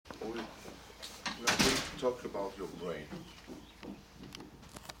talk about your brain.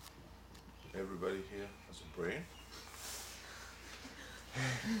 Everybody here has a brain?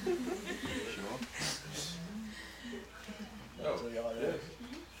 Sure? No.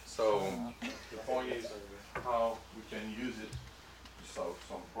 So the point is how we can use it to solve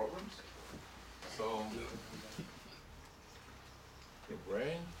some problems. So your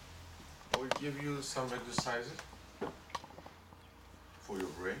brain, I will give you some exercises for your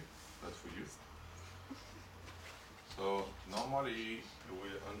brain, not for you. So normally you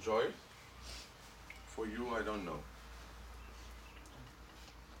will enjoy it. For you, I don't know.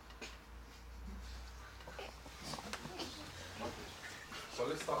 So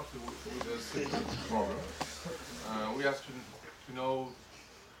let's start with a simple problem. We have to know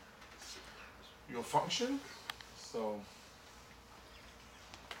your function. So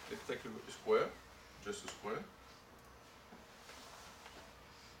let's take a square, just a square.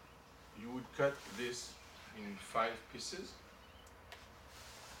 You would cut this in 5 pieces.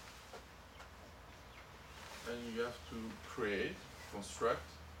 And you have to construct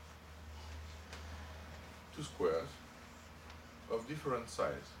 2 squares of different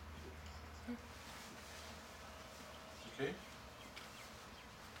size. Okay?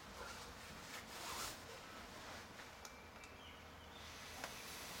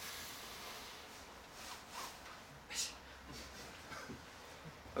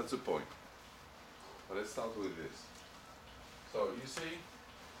 That's the point. But let's start with this. So you see,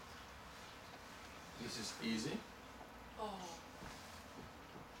 this is easy. Oh.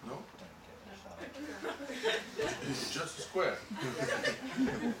 No? It's just a square.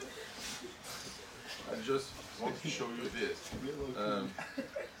 I just want to show you this.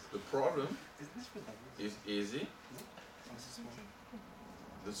 The problem is easy.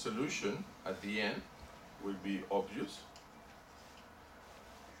 The solution at the end will be obvious.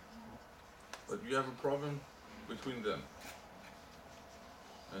 But you have a problem between them.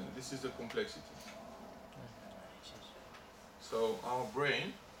 And this is the complexity. So our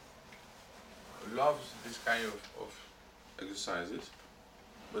brain loves this kind of exercises,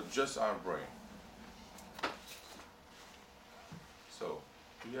 but just our brain. So,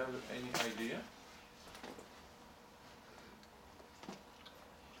 do you have any idea?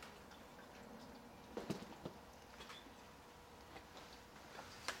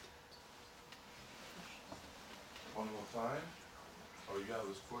 One more time. So you have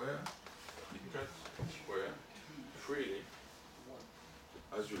a square, you cut the square freely,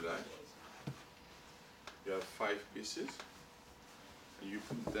 as you like. You have 5 pieces, and you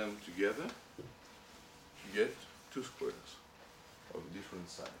put them together, you get 2 squares of different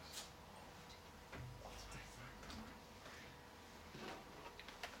size.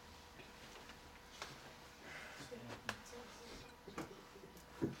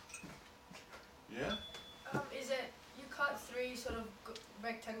 Yeah? Is it, you cut 3 sort of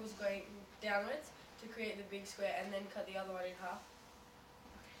rectangles going downwards to create the big square and then cut the other one in half?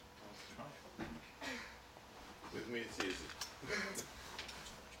 With me it's easy.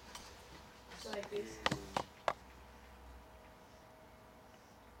 So like this.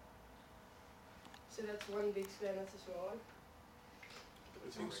 So that's one big square and that's a small one? I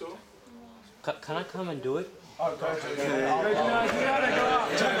think so. Can I come and do it? Oh, go ahead.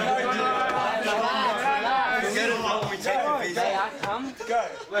 May I come? Go.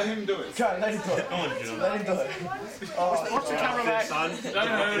 Let him do it. Go, let him do it. Let him do it. Watch the camera back.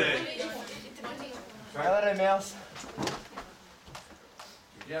 Hello, mouse.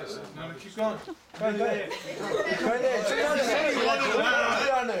 Together. No, keep going. Go there. Go there.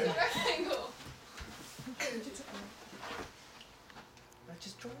 Rectangle!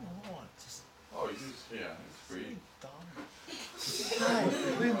 Just draw one. Just Oh, it's free. dumb.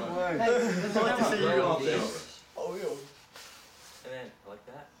 And then, like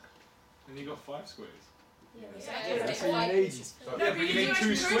that. And you got 5 squares. Yeah, That's what you need. So, Yeah, but you need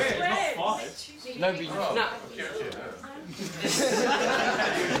 2 squares, not 5. No, but oh, no. okay.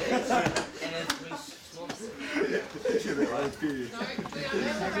 And then 3 small squares.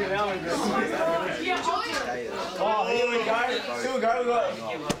 Oh, here we go. Here we go. We got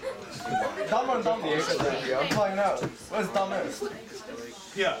dumber and dumber. I'm playing out. Where's dumbest?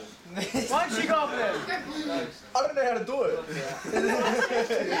 Yeah. Why don't you go up there? I don't know how to do it.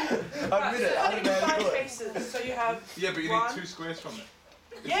 I admit it. I don't know how to do it. Pieces, so you have Yeah, but you one. need 2 squares from it.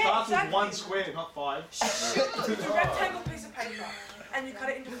 It Yeah, starts exactly. with 1 square, not 5. It's a rectangle piece of paper, and you cut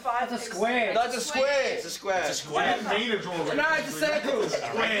it into 5 pieces. square. That's a square. It's a square. It's a I didn't mean to draw a No, it's a circle.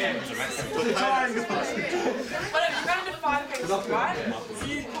 square. Triangle. But if you cut into 5 pieces, right?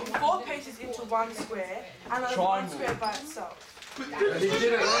 You put 4 pieces into 1 square, and then 1 Triangle. square by itself. He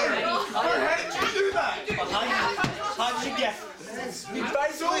did it right. How did you do that? You He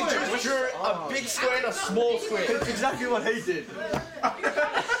basically just drew a big square and a small square. That's exactly what he did.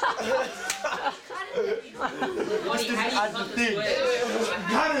 Just didn't add the thing.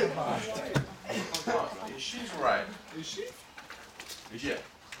 Got it! She's right. Is she? Yeah.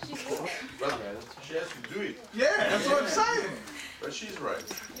 But she has to do it. Yeah, that's what I'm saying. But she's right.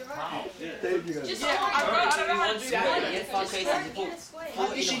 Just Yeah, I don't know how to do that. How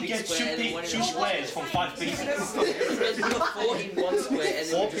did she get two squares from 5 pieces? Put 4 in 1 square and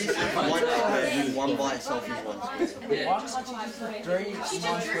then 4 pieces, one by itself is 1 square. Yeah. 3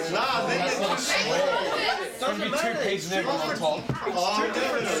 small squares. Nah, they get one square. Doesn't be 2 pieces and everyone on top. Oh,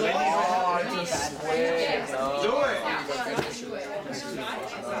 different. It's a square. Do it.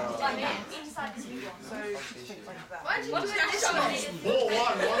 Why'd you do it this way? 4-1,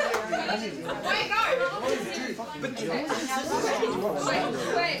 1 Wait, no.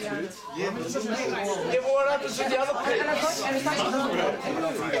 Wait. Yeah, but this is Yeah, but what happens to the other piece?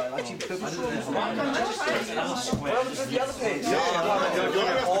 What happens to the other piece?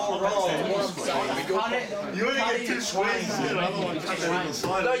 All wrong. you only get 2 squares. The other one cuts it on the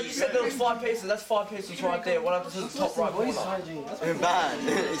side. No, you said there was 5 pieces. That's 5 pieces right there. What happens to the top right corner? Bad.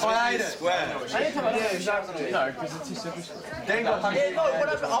 It's I hate it. Square. Yeah, exactly. No, because it's too simple. Then got yeah, no, what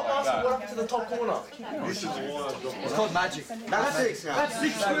happened? I'm asking what happened to the top corner. This is one. It's called magic. That's 6 now. That's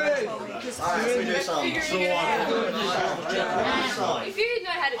 6 squares. Alright, let me do some. If you know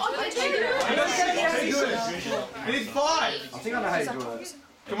how to do it, take it out. I need 5. I think I know how you do it.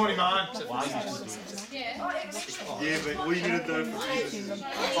 Come on, Iman. Yeah. Yeah, but we need to do it for pieces.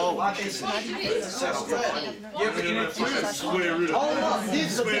 Oh, it's Yeah, but you need 2 square root of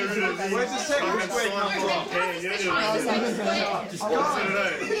this square root of these. Where's the second square come from?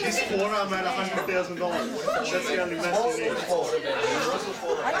 This quarter I made $100,000. That's the only math you need.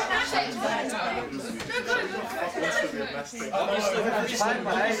 Wants to be a math thing. I see that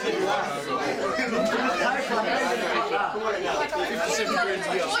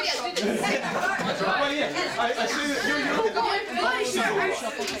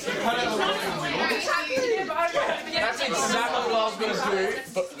That's exactly what I was going to do,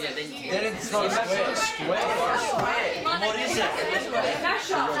 but then it's not a square. What is it?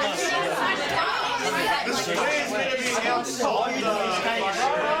 the square is going to be outside the...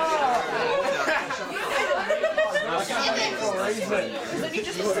 Let me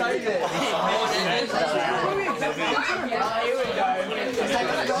just stay there. Here we go.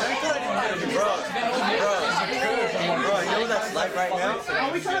 Bro, you know what that's like right now?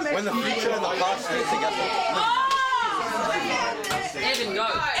 When the future and the past fit together. Evan, go.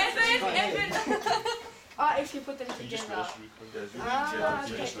 Evan. If you put them together. Do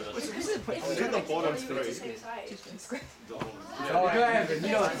the bottom 3. Oh, go Evan,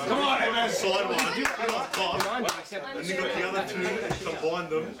 you know it. Come on, Evan, side one. You got 5. And you got the other 2, combine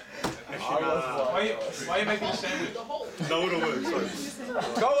them. Why are you making a sandwich? No, it'll work. Sorry.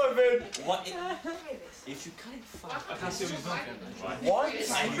 Go Evan! What if you cut it 5 I can't see what he's doing. What?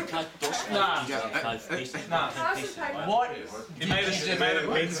 and you cut those 5 pieces? What? He made a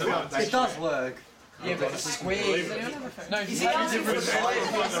pizza. It does work. Yeah, but it's square. No, he's different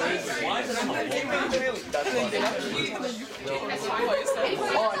sizes. Why is it on the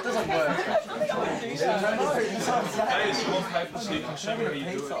Oh, it doesn't work. Hey, it's one paper so you can show me how you do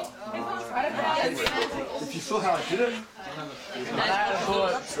it. If you saw how I did it. I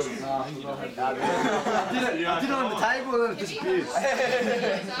did it on the table and then it disappeared.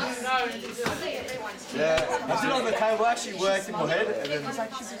 Yeah, I did it on the table, actually worked in my head and then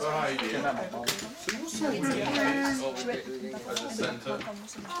So how you do it? At the center.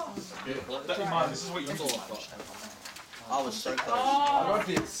 That in mind, this is what you do. I was so close. I got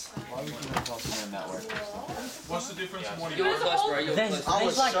this. Why would you not pass me on that way? What's the difference from one? You're close, bro. You're close. I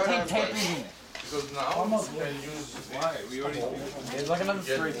was like 10 taping. Because now you can use Why? We already. There's like another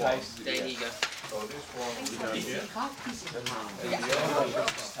 3 paces. There you go. so this one we have here.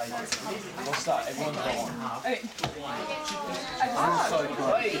 What's that? Everyone's got one. I'm so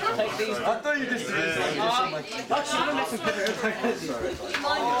close. Take these. I thought you just did it. Actually, I'm next to Peter.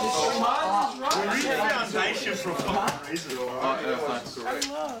 We reached the foundation for a fucking reason. That's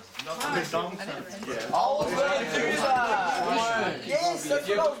correct. The dumb I was going to do that. Yes, that's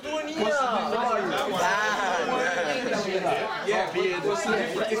what I was doing here. Yeah, but what's the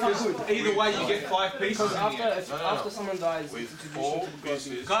difference? Because either way, you get 5 pieces. After someone dies, With 4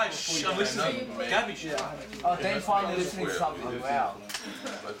 pieces. Guys, shh, I'm listening. Gabby, oh, then finally listening to something. Wow.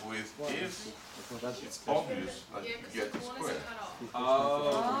 But with if, it's obvious that you get the square.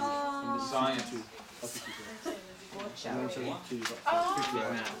 Oh, science.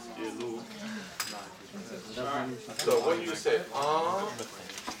 So when you say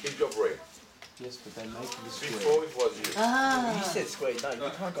keep your break. Yes, but they're making the square. Before it was you. You said square. No,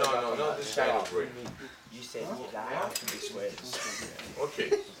 you can't go back. No, this kind of break. You said that have to be squares. Okay,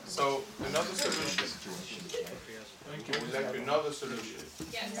 so another solution. Okay, we like another solution.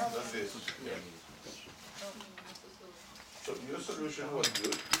 That's this. Yeah. So your solution was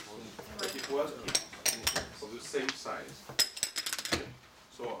good, but it was of the same size. Okay.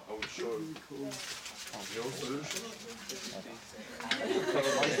 So I will show you your solution.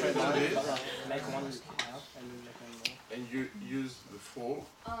 And you use the 4.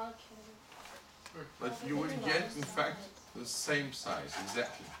 But you will get, in fact, the same size,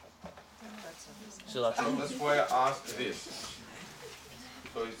 exactly. So that's why I asked this.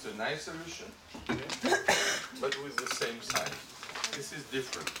 So it's a nice solution, but with the same size. This is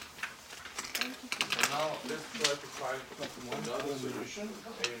different. So now let's try to find another solution,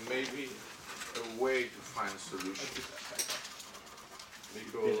 and maybe a way to find a solution.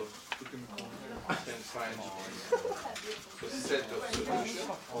 Because you can find a set of solutions.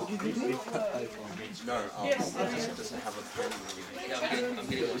 No, yes, it doesn't have a pen.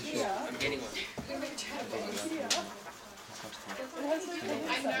 Yeah, I'm getting one.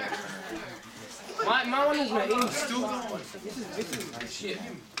 My one is not in. Still got one. This is shit.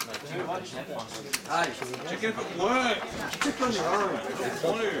 Hey, check if it works. Check on your own.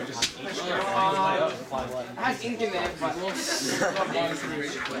 It has ink in there, but working.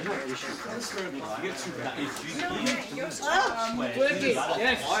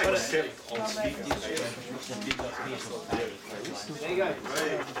 Yes. There you go.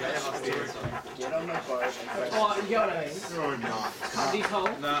 Get on the boat. Oh, you get what I mean? Oh, no. Cut these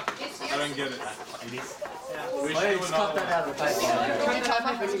holes. Nah, I don't get it. We Wait, should do just cut that another. out of the paper. Cut that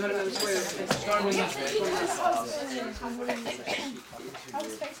up and you got another square. It's going in this way.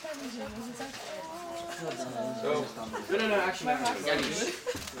 No, actually.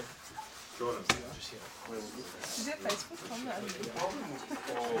 Jordan. Is it Facebook on that?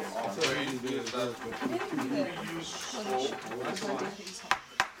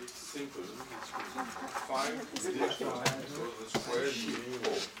 It's simple. 5 division, so the square is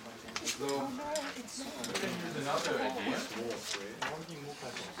 4. So we can use another idea. I'll give you a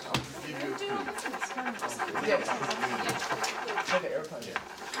clue. Yeah. Like an airplane.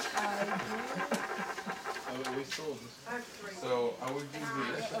 So I will do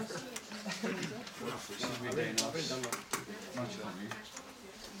this.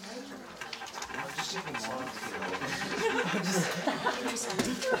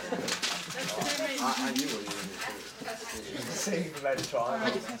 I knew what you were going to do. See if you made a try.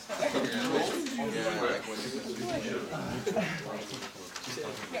 Did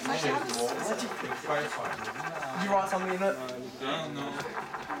you write something in it? No.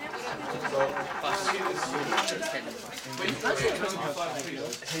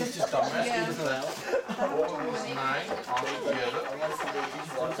 He's just done that. All of those 9 are together.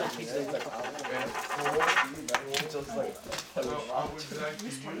 So I would like to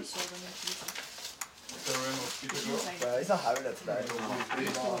use theorem of Pythagoras. Bro, he's not having it today.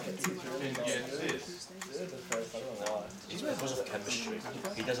 And get this. He's because of chemistry.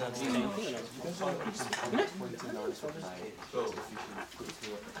 He doesn't understand anything. So,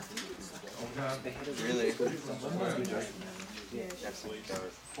 Really?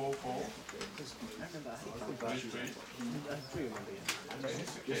 4, 4. 3, 3.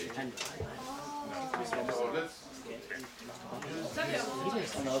 So let's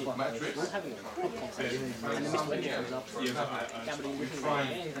matrix. And something else. We find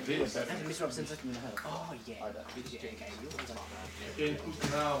this. You can put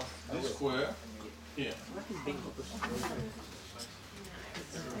now this square here.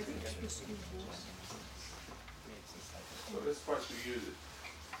 So let's try to use it.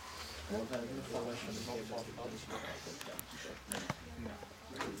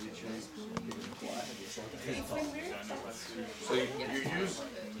 So you use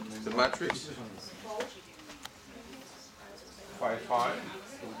the matrix 5, 5,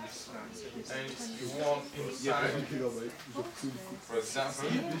 and you want inside, for example,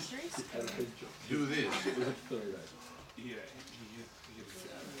 do this.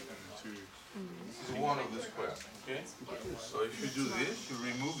 This is one of the square, okay? So if you do this, you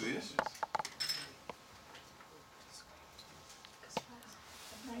remove this.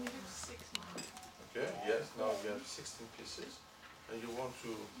 Okay, yes, now you have 16 pieces, and you want to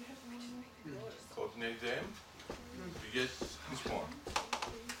coordinate them to get this one.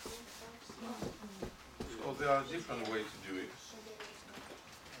 So there are different ways to do it.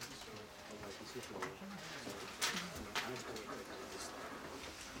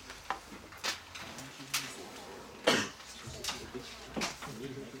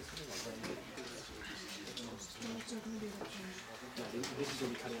 No.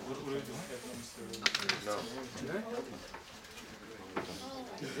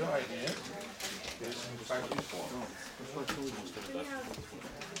 Your idea is in fact this one.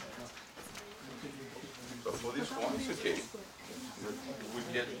 So for this one, it's okay. We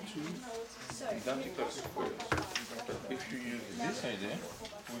get two identical squares. But if you use this idea,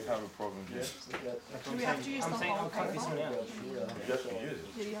 we have a problem here. Do we have to use the whole I'll cut this one out. You have to use it.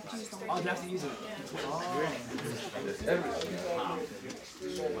 Yeah, you have to use the I'd have to use it. And that's everything.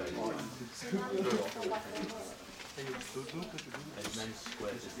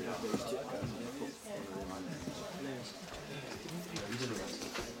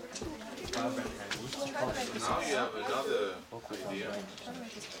 Now you have another idea.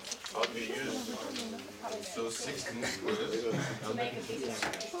 How do you use those 16 squares?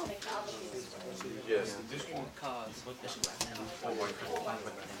 Yes, this one. Oh, why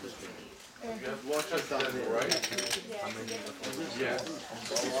you have one touch that, right? Yes.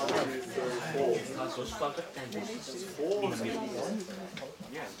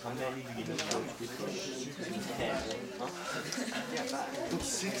 Put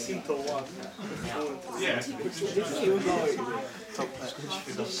 6 into 1. Yeah.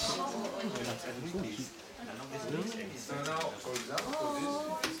 So now, for example,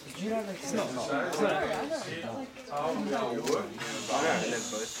 this You don't exercise, see how they work in a balance.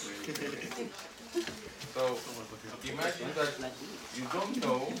 So imagine that you don't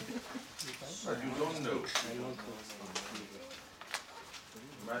know that you don't know.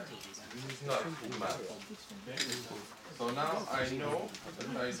 This is not full math. Okay? So now I know that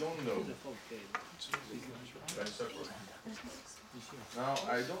I don't know. That's separate. Now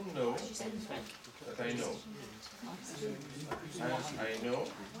I don't know that I know. And I know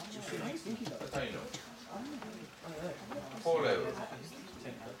that I know. 4 levels.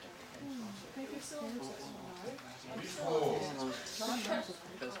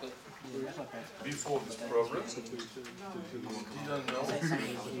 Before this problem, you didn't know that you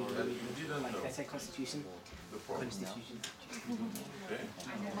didn't know That's a constitution. the problem. Okay?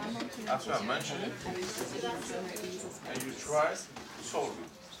 After I mention it, and you try to solve it.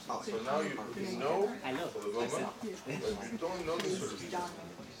 So now you know for the moment, but you don't know the solution.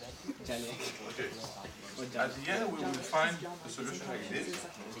 Okay. At the end, we will find the solution like this.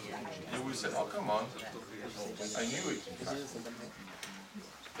 You will say, oh, come on, I knew it, in fact.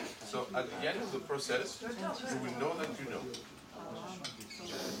 So at the end of the process, you will know that you know.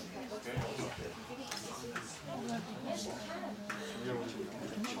 Okay?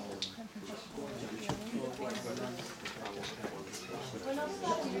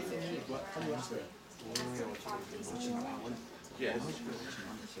 Yes.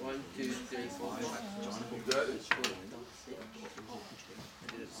 1, 2, 3, 4, 5. You got it?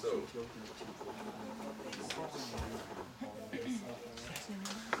 So,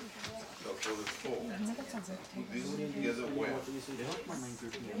 now for the 4, put this together where?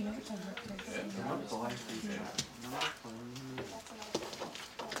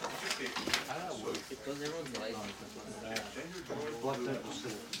 Because everyone's like,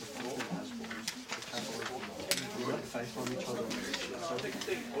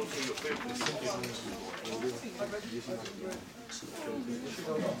 Take also your paper.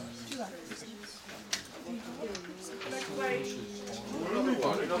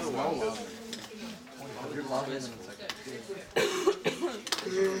 Another one.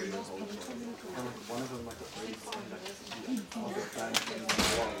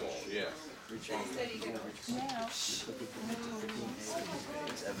 Yeah.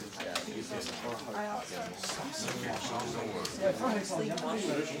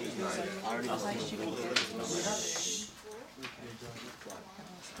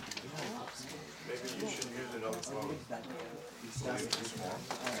 Maybe you should use another phone.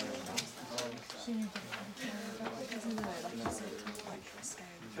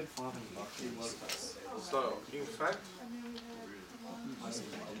 So, in fact,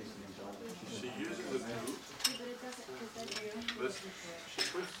 she uses the glue, but she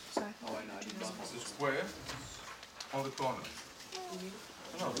puts the square on the corner.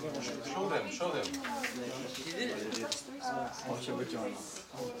 No, show them. she did it.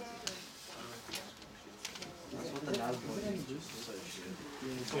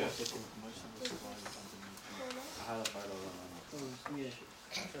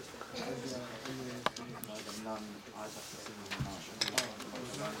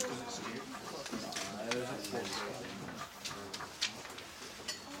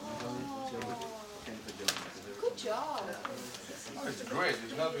 Good job. It's it's great.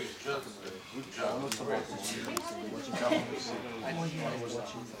 It's not it's just a good job. It's great.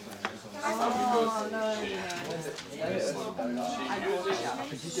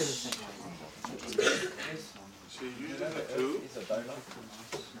 She uses the two.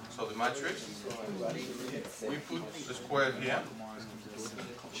 So the matrix. We put the square here.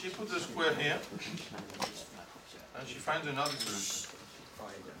 She put the square here. And she finds another solution.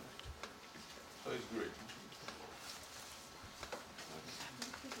 So it's great.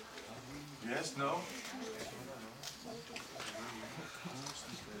 Yes, no?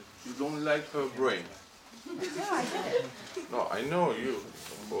 You don't like her brain? No, I know you.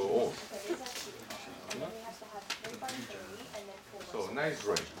 For all. So, nice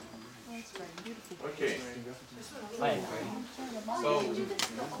brain. Okay. So,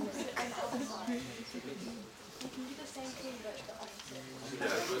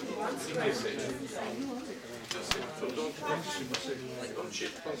 yeah, but so don't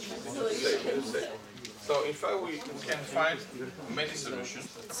cheat. So in fact we can find many solutions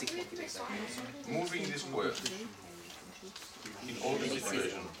moving this square in all the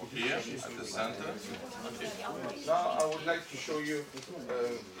situations. Here at the center. Okay. Now I would like to show you a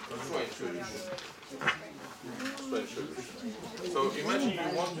strange solution. So imagine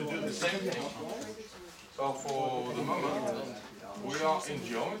you want to do the same thing. So for the moment, we are in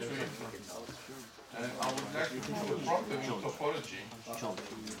geometry, and I would like to do a problem in topology.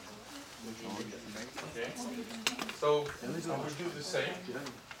 Okay. So I will do the same.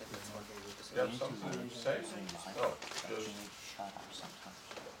 You have something to say? Oh, just.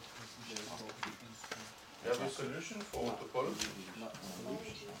 You have a solution for topology?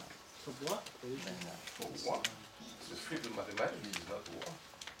 For what? For what? It's a field of mathematics, it's not what.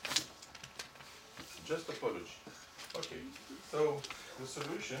 Just topology. Okay. So the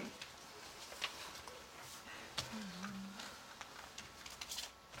solution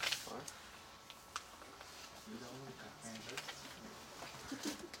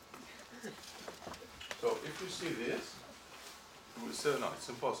so if you see this, you will say no, it's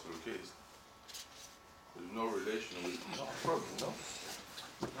impossible, okay? There's no relation with no problem, no?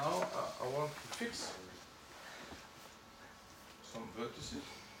 Now I want to fix some vertices,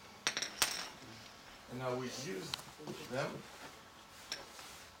 and I will use them.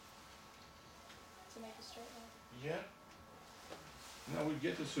 To make a straight line? Yeah. Now we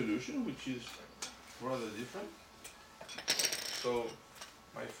get a solution which is rather different. So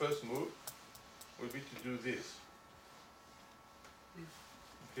my first move will be to do this.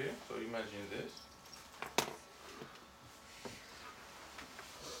 Okay, so imagine this.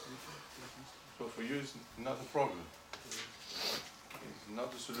 So for you it's not a problem. It's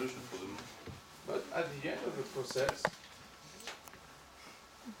not a solution for them. But at the end of the process,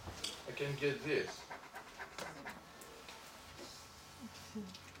 I can get this.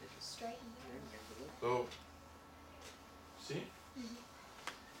 Straight. So, see?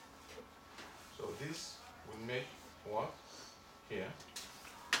 So this will make what? Here.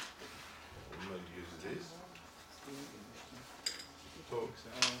 We'll not use this. So,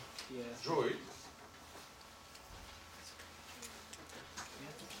 draw it.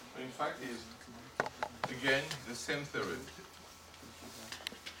 So in fact is again the same theorem.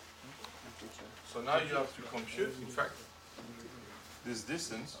 So now you have to compute, in fact, this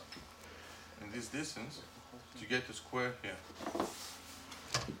distance and this distance to get a square here.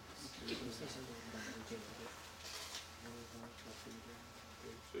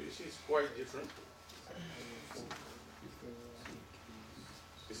 So you see it's quite different.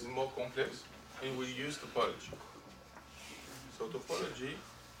 This is more complex, and we use topology. So topology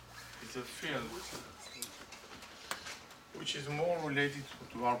is a field which is more related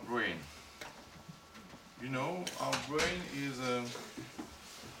to our brain. You know, our brain is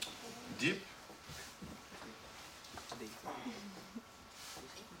deep.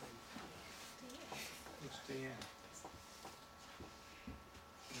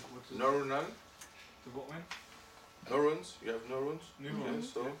 Neuronal. The what one? Neurons. You have neurons. Neurons.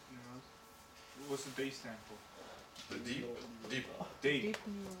 Yes, so Neurons. What's the D stand for? the deep. D.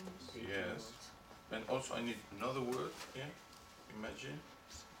 Yes. And also I need another word here. Imagine.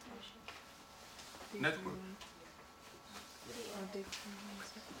 Network.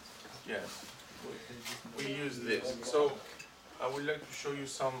 Yes. We use this. So I would like to show you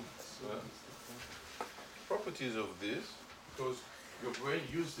some properties of this, because your brain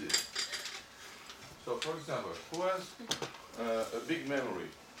uses it. So for example, who has a big memory?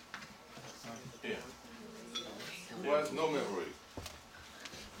 Here. Who has no memory?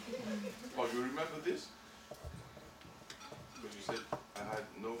 Oh, you remember this? Because you said I had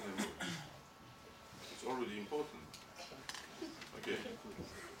no memory. It's already important. Okay.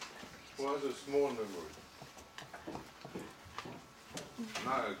 Who has a small memory?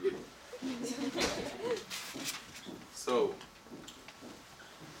 Not good. So,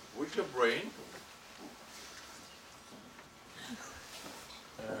 with your brain,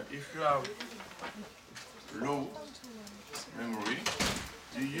 if you have low memory,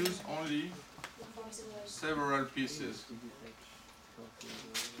 you use only several pieces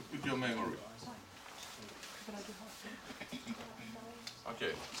to put your memory.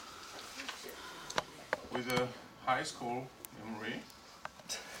 Okay. With a high school memory,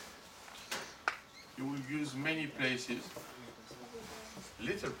 you will use many places,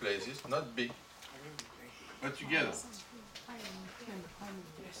 little places, not big, but together.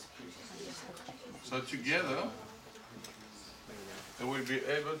 So together, they will be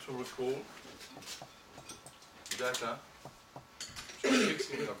able to recall data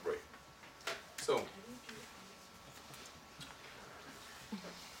fixed in the brain. So,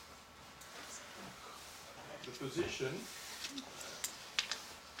 the position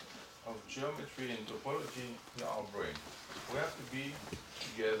of geometry and topology in our brain. We have to be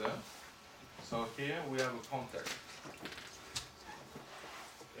together. So here we have a contact.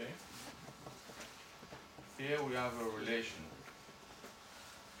 Okay. Here we have a relation.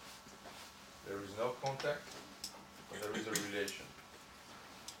 There is no contact, but there is a relation.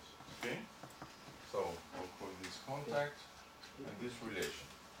 Okay? So we'll call this contact and this relation.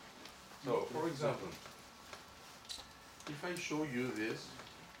 So, for example, if I show you this,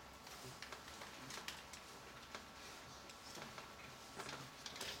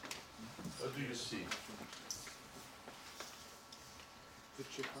 what do you see? The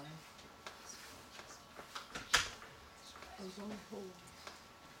chip iron?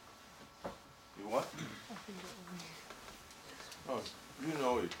 You what? Oh, you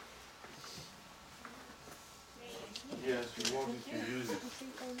know it. Yes, you wanted to use it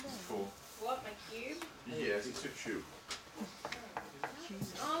before. What, my cube? Yes, it's a cube.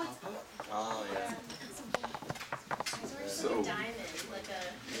 Oh, yeah. So, Diamond, like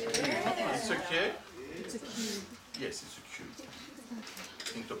a... it's okay? It's a cube. Yes, it's a cube.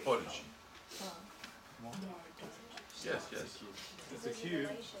 In topology. Yes, yes. It's a cube.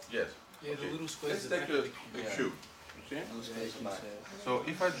 Yes. Yeah, the little squares. Let's take a cube. Okay? So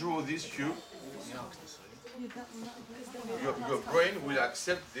if I draw this cube, your brain will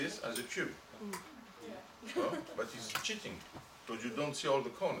accept this as a cube. Oh, but it's cheating, because you don't see all the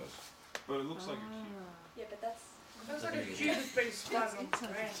corners. But it looks like a cube. Yeah, but that's... Looks like a cube that's been spun on the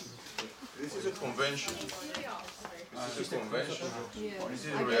ground. This is a convention. This is a convention. This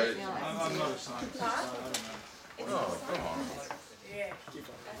is reality. I'm not a scientist. I don't know. No, come on. Yeah.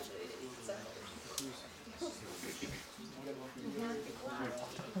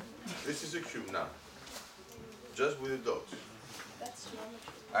 This is a cube now, just with the dots. That's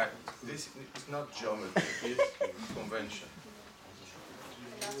geometry. This is not geometry, it's convention.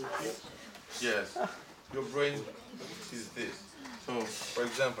 Yes, your brain sees this. So, for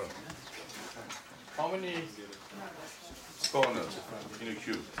example, how many corners in a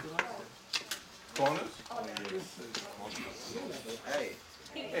cube? Corners? Hey.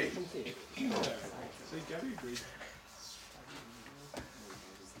 8. So Gary agreed.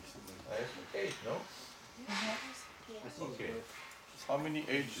 8, no? Okay. How many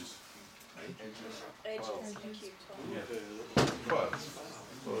edges? Edges in a cube. Yes.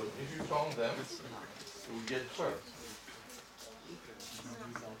 12. So if you count them, you will get 12.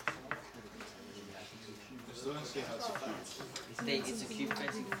 I still don't see how it's a cube. It's a cube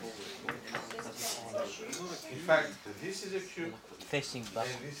facing forward. In fact, this is a cube, Facing back.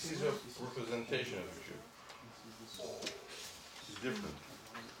 and this is a representation of a cube. It's different.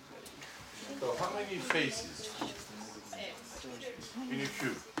 So how many faces in a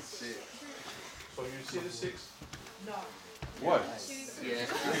cube? So you see the 6? No. What? Yeah.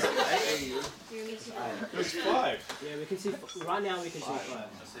 There's 5. Yeah, we can see. Right now, we can see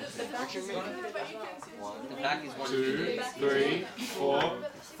 5. The back is 1, 2, 3, 4,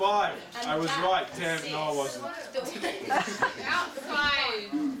 5. I was right. Damn, no, I wasn't. Outside!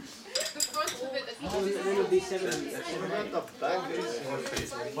 The front of it, that's not Then it'll be 7. What about the front? the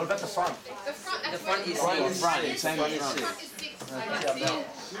front, that's The front is Front, 6. same Front as is front. 6. I can see it.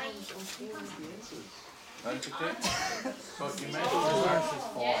 That's okay? So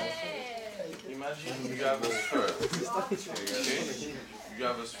imagine you have a sphere. Okay? You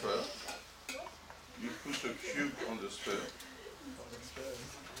have a sphere. You put a cube on the sphere.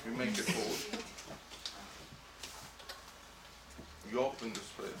 You make a chord. You open the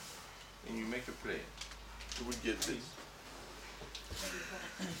sphere and you make a plane. You would get this.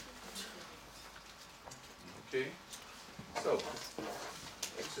 Okay? So,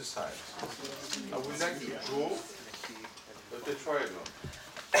 exercise. I would like to draw a tetrahedron.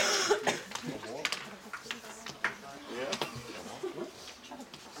 Yeah?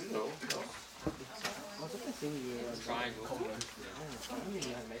 No. Triangle.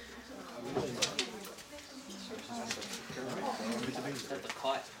 Is that the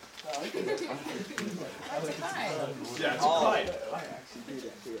kite? Yeah, it's a kite.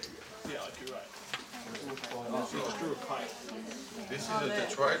 Yeah, you're right. Drew a kite. This is a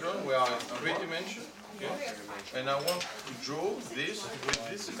tetrahedron where I already mentioned. Okay? And I want to draw this with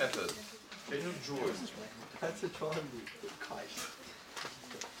this method. Can you draw it? That's a triangle. Kite.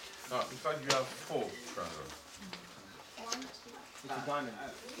 No, in fact, you have 4 triangles. It's a diamond.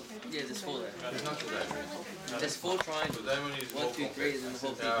 Yeah, there's 4 there. It's not a diamond. There's 4 triangles. The diamond is 1, 2, 3, and then the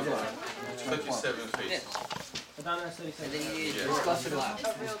whole thing. Yeah, 37 faces. A diamond has 37. And then you need Yeah. to draw the black.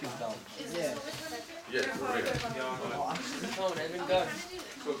 Yeah. Yes, correct. Come on, Evan, go.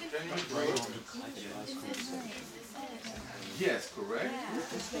 So can you draw? Yes, correct.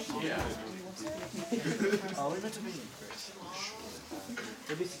 Yeah. Are we meant to be?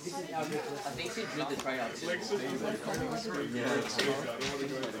 This is our I think she drew the triangle.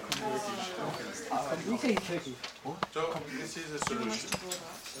 We say Turkey. So this is a solution.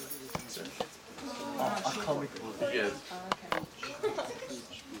 I can't Yes.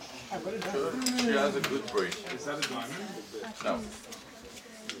 She has a good brain. Is that a diamond? No.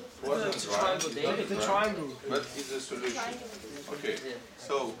 Wasn't It's a right. triangle, Dave. It's a triangle. But it's a solution. Okay.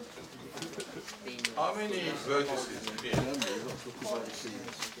 So how many vertices here?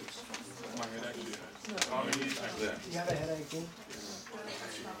 How many is there? You have a headache, Jim?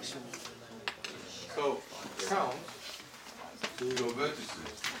 So count your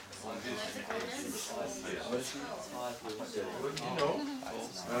vertices on this. But you know,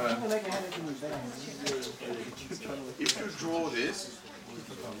 if you draw this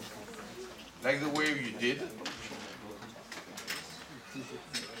like the way you did,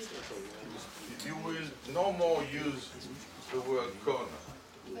 you will no more use the word corner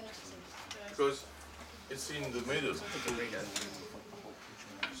because it's in the middle.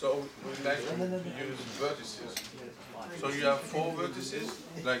 So we like to use vertices. So you have 4 vertices,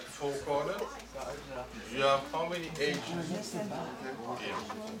 like 4 corners. You have how many edges? Here.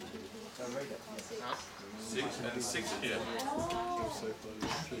 6 and 6 here.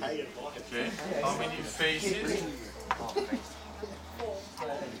 Okay. How many faces?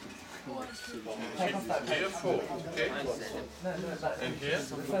 Here 4. Okay. And here?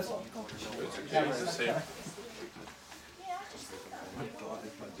 It's okay, it's the same.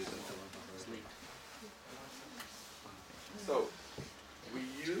 So, we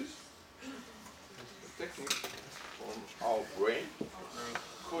use a technique from our brain,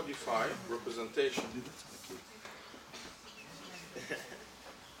 codify representation.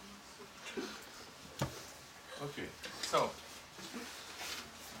 Okay, so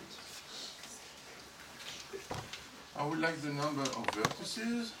I would like the number of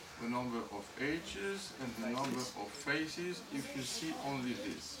vertices, the number of edges, and the number of faces if you see only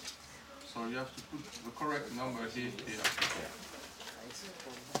this. So you have to put the correct number here.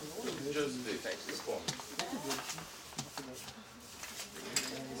 Just this.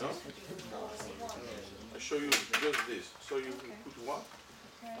 No? I show you just this. So you can put what?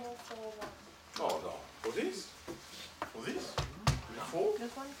 Oh no. For this? For this? 4?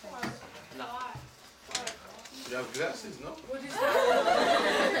 No. You have glasses, no? What is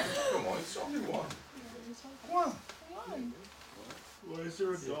that? Come on, it's only 1. 1. Why is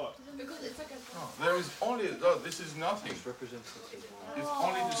there a dot? Because it's like a. No, there is only a dot. This is nothing. It's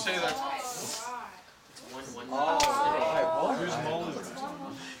only to say that. It's 1, 1. Whose mole is it?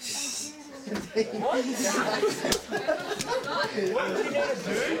 What? What do you need to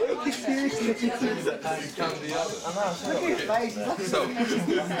do? Seriously, You count the other. I know, look at his face. So, we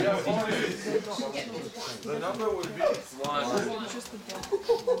have only this. The number will be 1.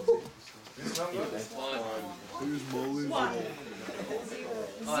 this number. 1. Whose mole is it?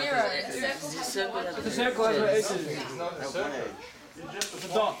 0. The circle has no edges. It's not a circle. It's just a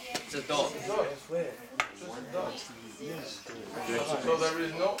Dot. It's a dot. dot. Just a dot. So there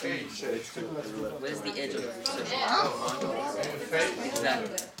is no edge. Where's the edge of the circle? Exactly. Exactly.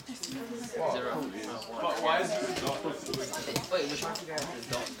 0. 0. But why is there a dot? Wait, we're trying to figure out the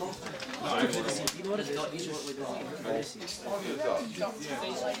dot. No, actually, You know what a dot is? What we're doing? Only a dot.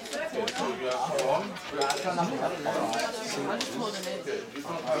 Okay, so you have 1. I just told them Okay, you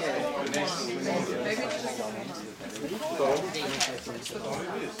don't have explanation. So,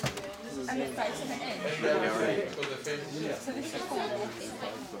 only this. And the face and the edge. So the face. So this is called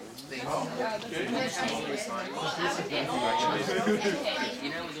You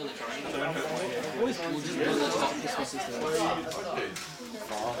know we're doing the triangle. We'll just build the top. Okay.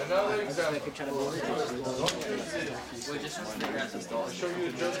 Another example. We're just trying to figure out the start. Show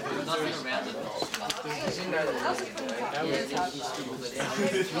you just There's nothing around it.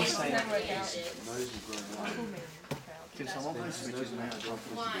 Can someone please switch his name to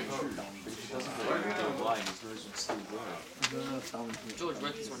George,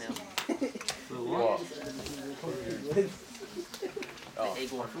 work this one out. what? The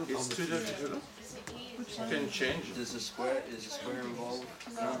egg one. It's too difficult. You can change it. Is a square involved?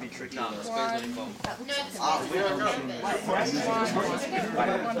 That would be tricky. No, the square's not involved. We don't know.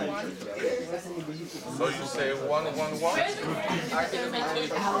 So you say 1, 1, 1?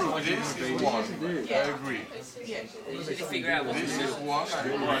 This is 1. I agree. You need to figure out what This is 1.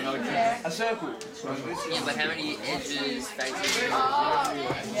 I agree. A circle. And this is Yeah, but how many edges, faces?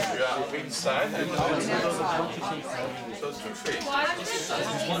 yeah, inside and so two faces. So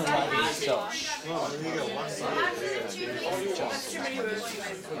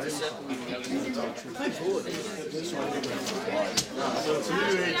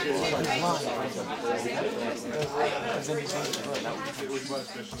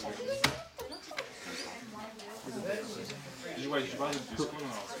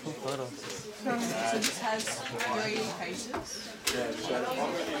this has 3 faces.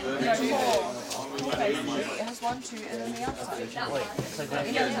 No, 4 faces. It has 1, 2, and then the outside.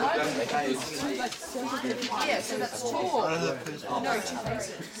 Yeah, so that's 2. No, 2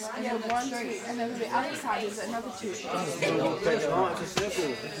 faces. Yeah, 1, 2, and then the other side is another 2. It's a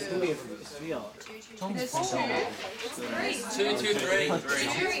circle. It's going to be a sphere. There's 2. 2, 2, 3. 3.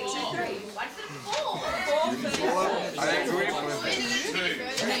 I agree with it.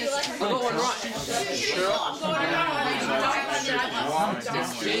 I got one right. Sure.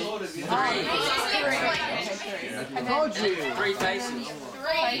 1, 2, 3. 3 faces.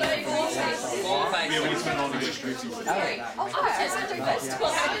 4 faces.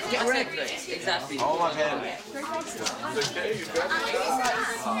 Get ready. Exactly. Oh my god. Okay, you got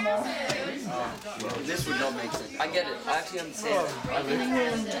it. This would not make sense. I get it. I actually understand.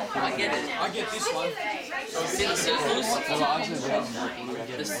 I get it. I get this one. See the circles?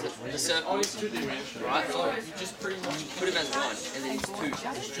 The circles, right? So you just pretty much put them as 1, and then it's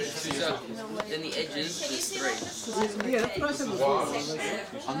 2 circles. Then the edges, there's 3. Yeah, that's what I said before.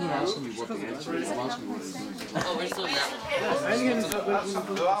 I'm not asking you what the answer is, I'm asking what it's doing. Oh, we're still in that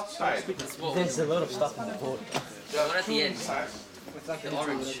one. The outside. That's what There's a lot of stuff on the board. one at the end. The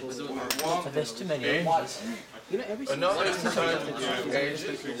orange. We're doing orange. But there's too many edges. Another inside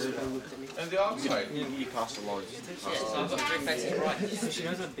edges and the outside. You cast a line. Yeah, so I've got 3 faces right. She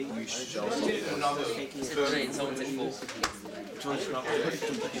knows what big Another He said 3 and someone said 4.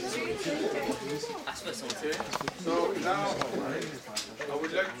 I suppose someone said 4. So now I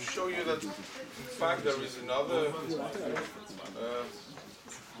would like to show you that in fact there is another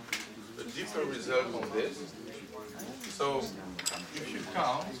a deeper result on this. So if you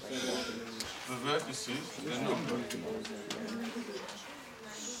count the vertices, the number,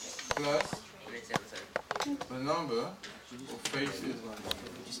 plus the number of faces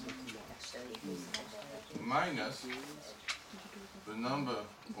minus the number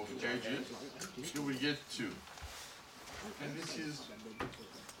of edges, you will get 2. And this is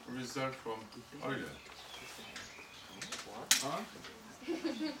a result from Euler. Huh?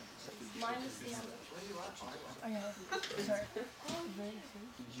 Minus the other. Oh yeah, sorry.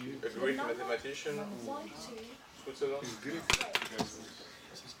 A Greek mathematician, Switzerland.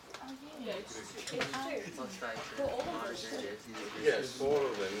 Yes, all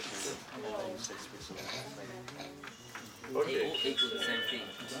of them. They all Okay, equal the same thing.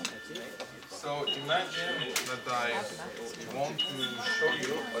 so imagine that I want to show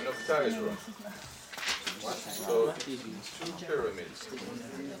you an octaedron. So, 2 pyramids.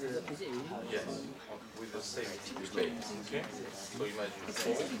 Yes, with the same base. Okay? So imagine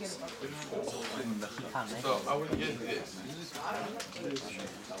 4 with 4. So I will get this.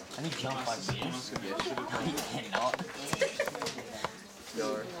 I need jump 5 seconds. I cannot.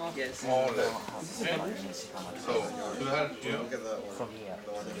 Yes. More or less. Okay? So, to help you, From here.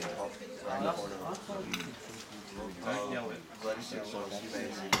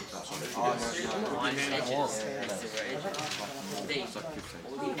 Minus edges.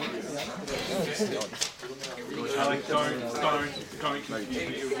 Like, don't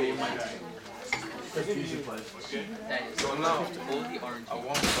confuse me. It will make so now All the orange I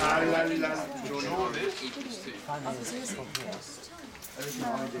want to draw this. equals 2.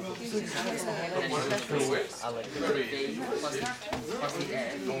 Very easy. Plus the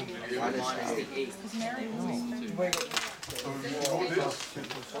air minus the E. So you do this,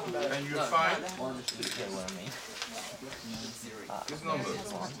 and you find this number.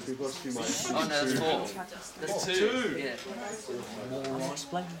 Oh no, that's 4. That's 2. Yeah.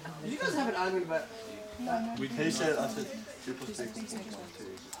 You guys haven't argued about. He said, I said 2 plus 3 equals 4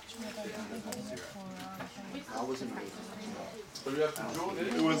 I wasn't me. So you have to draw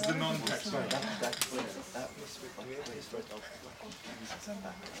this. It was the non-text one.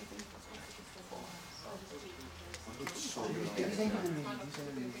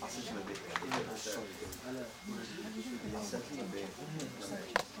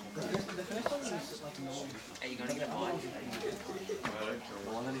 Are you going to get mine?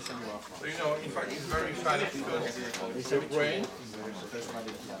 So you know, in fact, it's very funny because your brain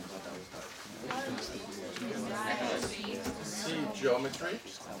see geometry,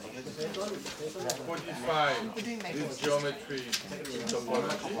 modify this geometry in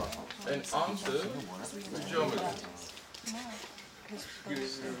topology, and answer the geometry.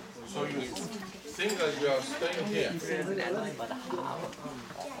 So you think that you are staying here.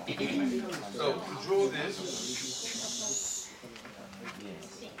 So to draw this,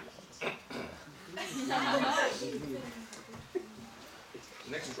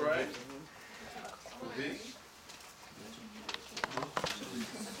 next try, this.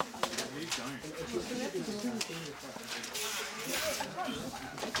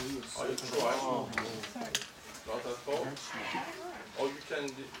 Or you try, not at all, or you can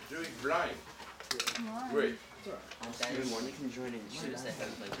do it blind. Great. You can join in.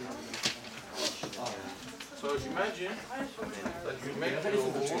 So imagine that you make your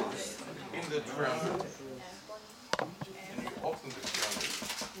hole in the triangle and you open the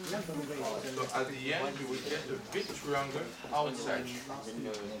triangle. So at the end you will get a big triangle outside.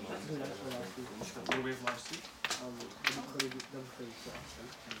 What do we have last week?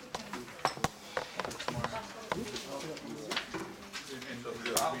 So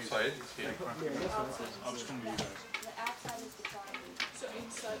the outside is here. I'll just come with you guys. The outside is the triangle. So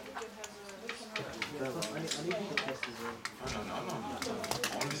inside we can have No.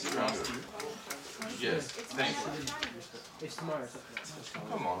 Only triangle. Yes, thank you. It's tomorrow.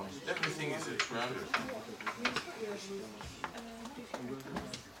 Come on, everything is a triangle.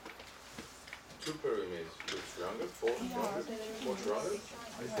 2 pyramids, with triangle, 4 triangles,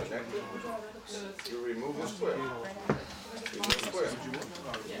 connected. You remove the square.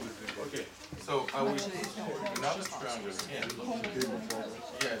 Okay, so I will put another triangle here.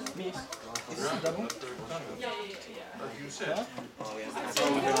 Yes. Triangle, not rectangle. As you said.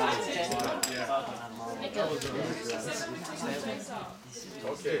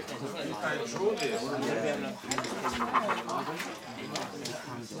 Okay, if I draw this,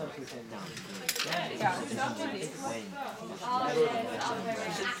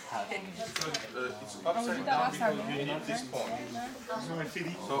 it's upside down because you need this point.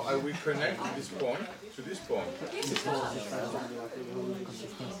 So I will connect this point to this point. We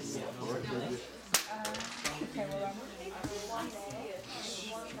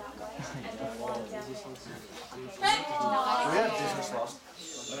had business last.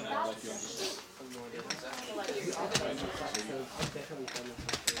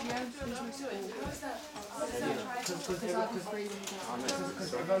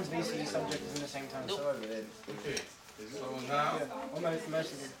 Because everyone's VC subject is in the same time, so over there. Okay, so now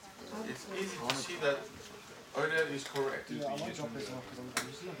it's easy to see that Euler is correct.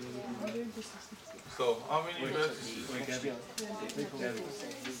 So how many vertices?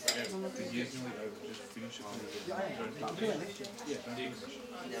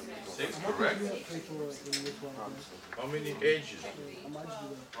 Six, correct. How many edges?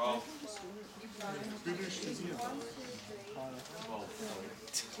 12.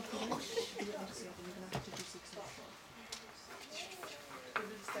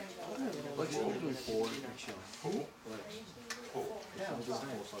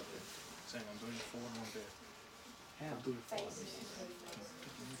 Saying I'm doing 4 and 1 there. I'm doing 5.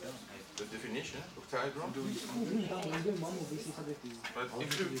 The definition of diagram. But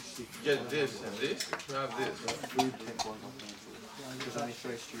if you get this and this, you have this. There's only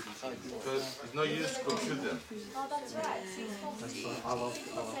 3 students. Because it's no use to compute them. Oh, that's right. 6 plus 3. I love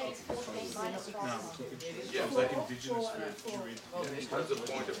No, I'm talking Yeah, it's like indigenous food. that's the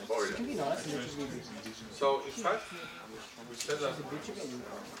point of Euler. So in fact, we said that we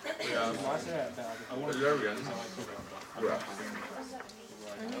have Eulerian graph.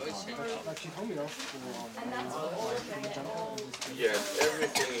 Like she told me And that's for all grade. Yes,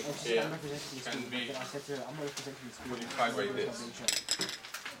 everything is here can be modified by this.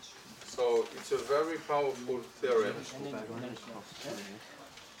 So it's a very powerful theorem.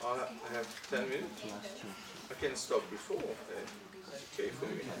 I have 10 minutes. I can stop before. Okay for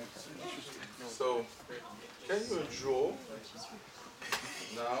me. So can you draw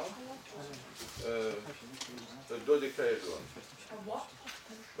now a dodecahedron? What?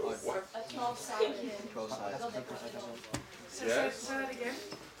 So what? A 12-sided. Yes. Say that again.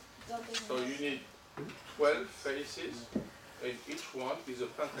 So you need 12 faces, and each one is a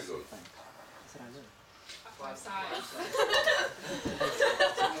pentagon. 5 sides.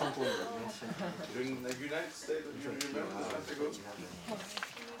 In the United States, do you remember the pentagon?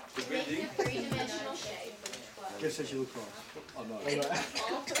 The building? Three-dimensional shape. Just says you look cross. Oh no. All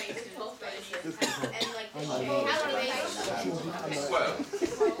faces. And like the shape. 12.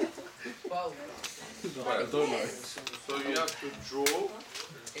 12. So you have to draw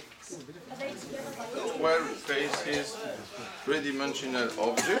 12 faces, three-dimensional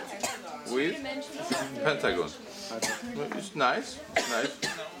object with pentagon. It's nice,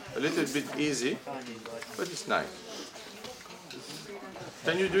 a little bit easy, but it's nice.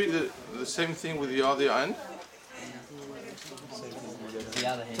 Can you do the same thing with the other hand? The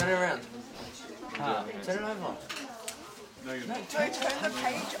other hand. Turn it around. Turn it over. No, you're No, not. turn the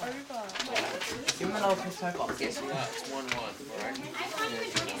page over. Give him another piece of paper. Guess what? It's 1-1, alright?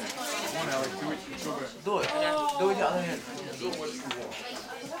 Come on, Alex, do it. Do it. Do it. Do it with the other hand.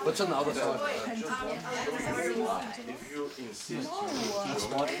 What's on the other side? If you insist,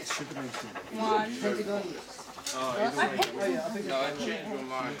 One. no, I change your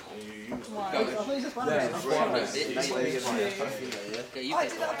mind and you use Okay, you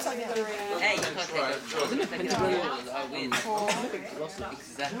pick one. Hey, you can't take it. I win.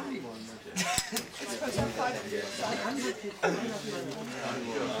 Exactly.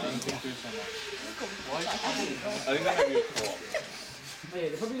 I think that might be a co-op.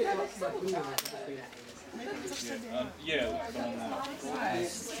 Yeah, the one now.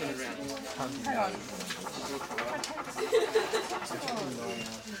 Hang on.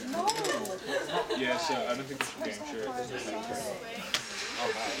 Yeah, so I don't think we should game share.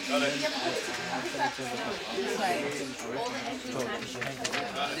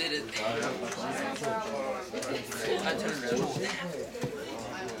 Did it. I turned around.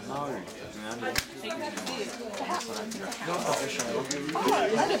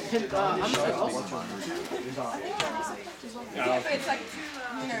 Yeah, but it's like,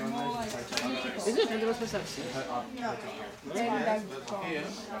 you know, more like... Isn't it Ν.Λυγερός supposed to have six? No. Then they've got like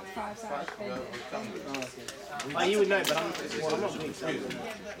 5 sides. Oh, you would know, but I'm not doing so.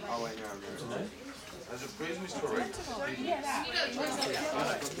 as a prism is correct. Yeah, that.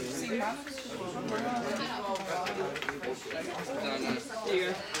 See how? Here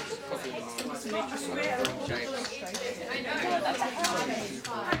you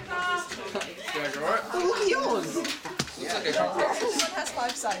go. Oh, look at yours! Looks like a This one has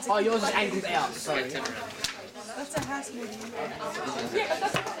 5 sides. Oh, yours is angled out. Sorry. That's a house movie. Yeah, but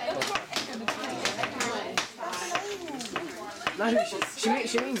that's No,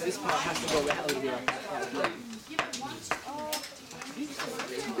 she means this part has to go out of here.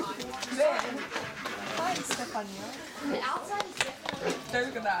 Thanks, Stefania. The outside is different. Don't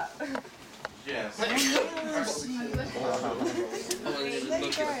look at that. Yes. Oh, There you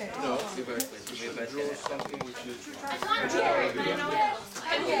go. No, we both draw something which is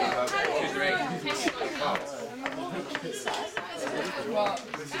What?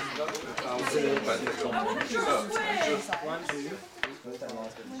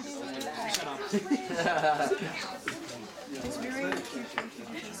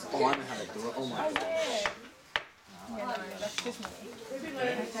 Oh, I know how to do it. Oh my god. Yeah, no, that's just me.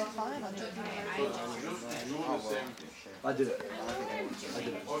 Okay, fine, I'll do it. I did it. I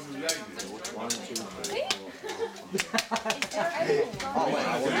did it. 1, 2, 3, 4. Oh wait, I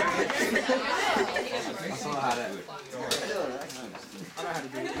thought I had it. I know how to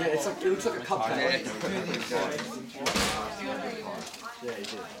do it. Yeah, it's like, it looks like a cupcake. Yeah, you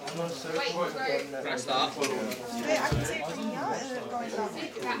did. Can I start? Wait, I can see it coming out and it going down.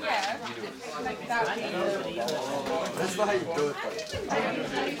 Yeah, like that. That's not how you do it though.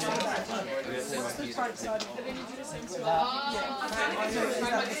 What's the front side of it? Yeah. So is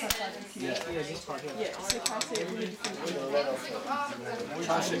that the front side? Yeah, this part here. Yeah, so can I see it really differently?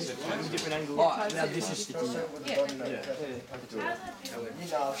 Different angle. Oh, now this is sticking out. Yeah. Yeah. Oh,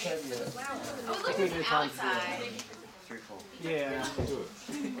 look at the outside. Yeah.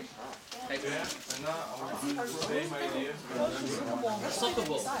 Yeah, and now I want to do the same idea. Soccer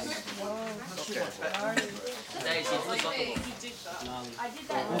ball. Daisy, it's the soccer ball. He did that. I did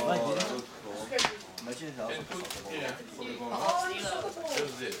that. Imagine how. And put here, for the moment,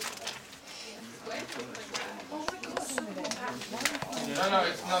 just this. No,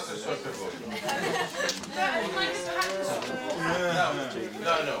 it's not a soccer ball.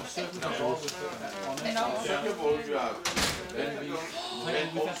 No. Soccer ball you have. Then we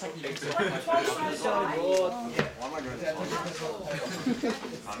also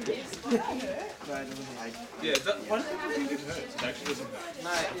Yeah, that one it actually doesn't hurt.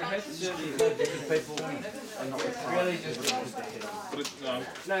 No, it hurts people are not really just. But it, no,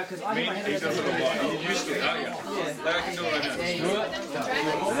 No, because I me, he does it a lot. You're used to it, aren't you? Yeah. Like I can do it right now.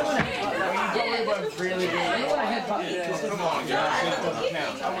 Really come on,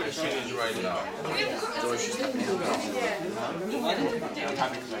 guys. I would finish right now.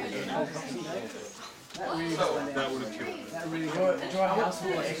 That would have killed me.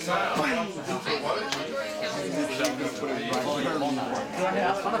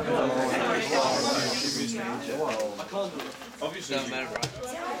 Obviously, Doesn't matter, right?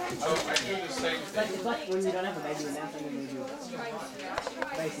 So I do the same thing. It's like when you don't have a baby and now someone needs you.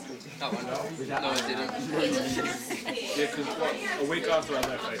 Basically. Oh, I know. No, I didn't. yeah, because a week after I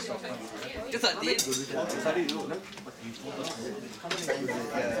left, they stopped coming. Yes, I did.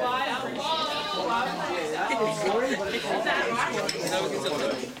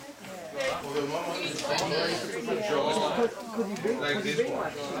 For the moment, it's like this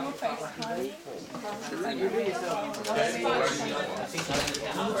one.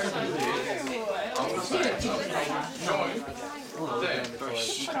 There.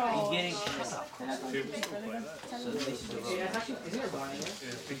 He's getting.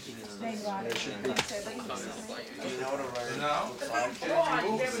 Now,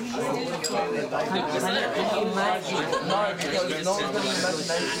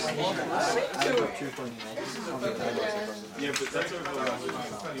 Yeah, but that's over in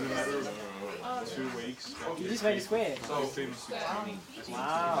a matter of 2 weeks. You just made a square. so if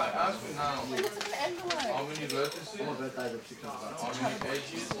Wow. I ask you now, how many vertices, how many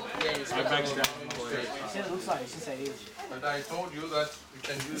edges, I maxed out. It looks like it's just an inch. but I told you that you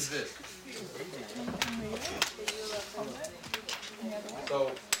can use this.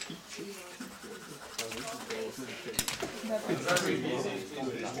 So, it's very easy in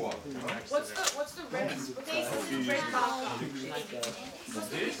this one. What's the red? This is red marker.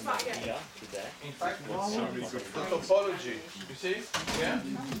 This, in fact, the topology, you see, yeah?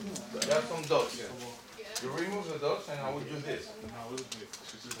 There are some dots. You remove the dots and I will do this.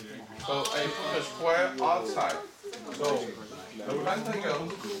 So I put a square outside. So the rectangle,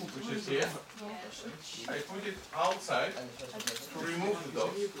 which is here, I put it outside to remove the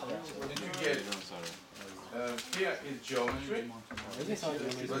dots. Then you get here is geometry,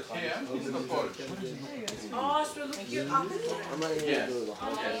 but here is topology. Oh, so look you up. Yes.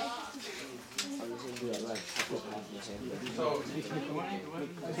 So, faces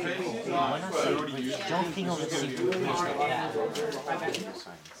are square. Jumping on the seat.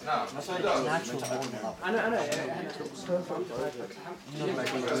 Now, Natural the I know.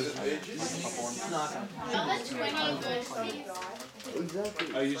 edges.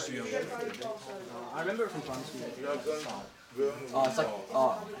 I used to be able to. I remember it from primary school. You are going Oh, it's like,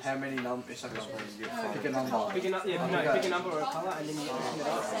 how many numbers? It's like pick a number. Pick a number or a colour and then you open it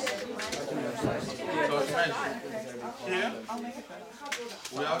up. So imagine, here,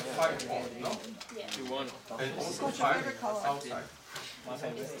 we have 5 points, no? You won. And also 5 outside. My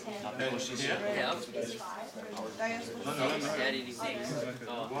favourite. And here, Yeah. no, Daddy didn't think.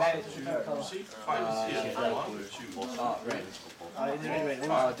 Oh. 1, 2, 3, 5 is here. 1, 2, 3. Red. It's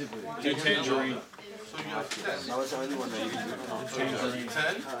red. Did we? Do tangerine. So you have 10. That was the only one that you could do. So you have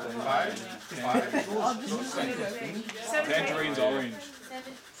 10, 5, 5, 20. Tangerine's orange.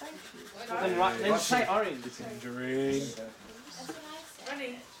 Then say orange. Tangerine.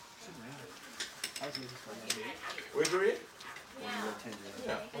 Ready? We agree?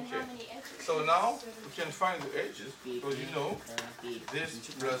 Yeah, okay. So now we can find the edges because you know this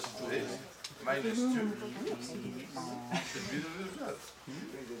plus this minus 2 should be the result.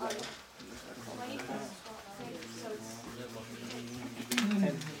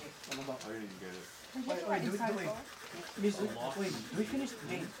 Do we finish the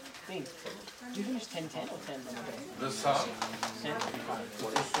thing? Do you finish 10-10 or 10? The sum,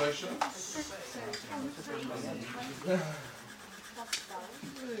 frustration.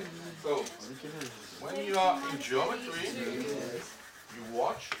 So, when you are in geometry, you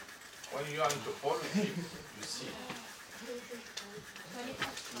watch. When you are in topology, you see.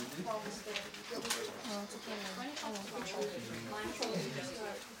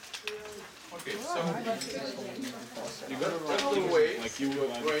 Okay, so you got that's the way Like you your were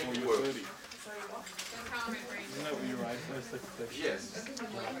like brain before you were works. 30. Isn't that what you were right? That's like the Yes.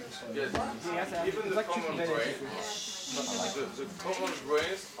 Yes. Even the common brain, the common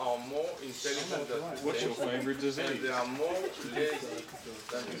brains are more intelligent than you What's your think, favorite and disease? they are more lazy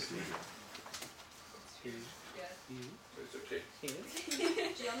than you think. So it's okay.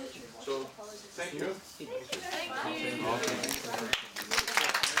 So thank you. Thank you. Okay.